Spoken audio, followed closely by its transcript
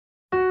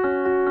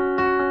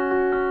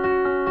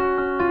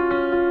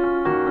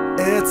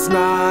it's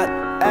not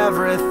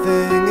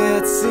everything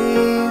it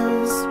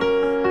seems.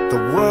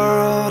 The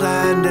world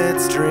and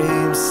its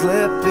dreams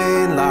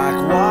slipping like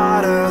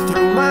water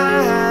through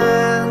my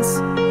hands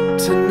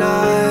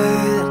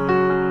tonight.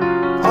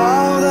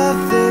 All the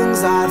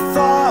things I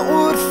thought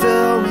would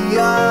fill me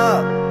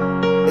up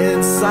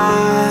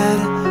inside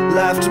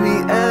left me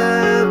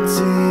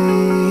empty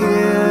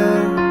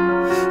here,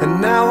 and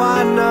now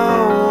I know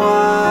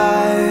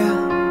why.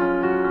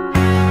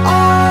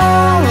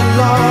 All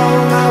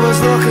along I was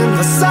looking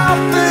for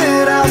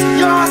something else.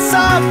 You're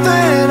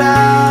something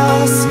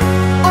else.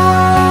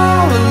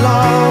 All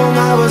along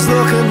I was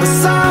looking for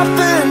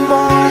something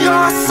more.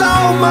 You're so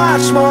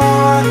much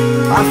more.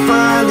 I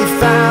finally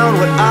found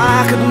what I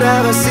could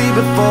never see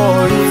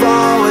before. You've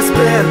always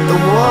been the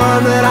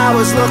one that I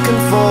was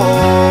looking for.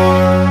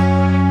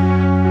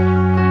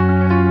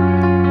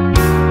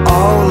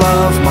 All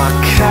of my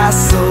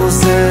castles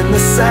in the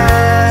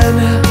sand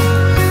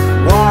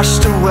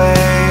washed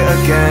away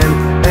again,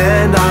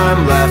 and I'm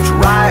left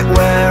right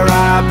where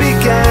I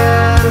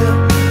began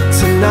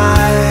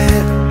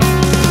tonight.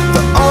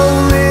 The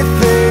only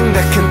thing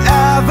that can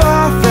ever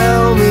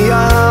fill me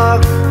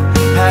up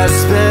has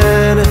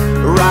been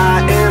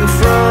right in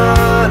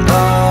front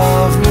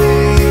of me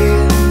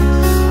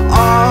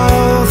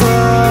all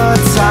the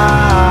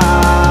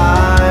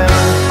time.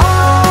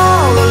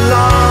 All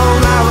along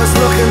I was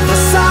looking for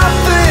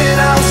something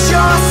else.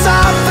 You're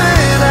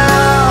something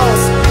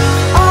else.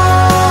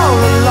 All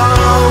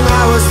along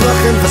I was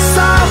looking for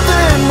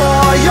something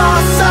more.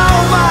 You're so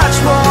much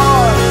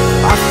more.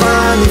 I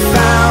finally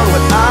found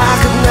what I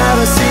could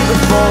never see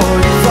before.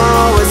 You've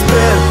always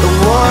been the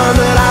one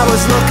that I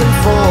was looking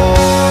for.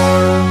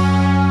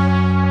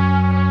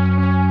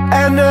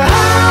 And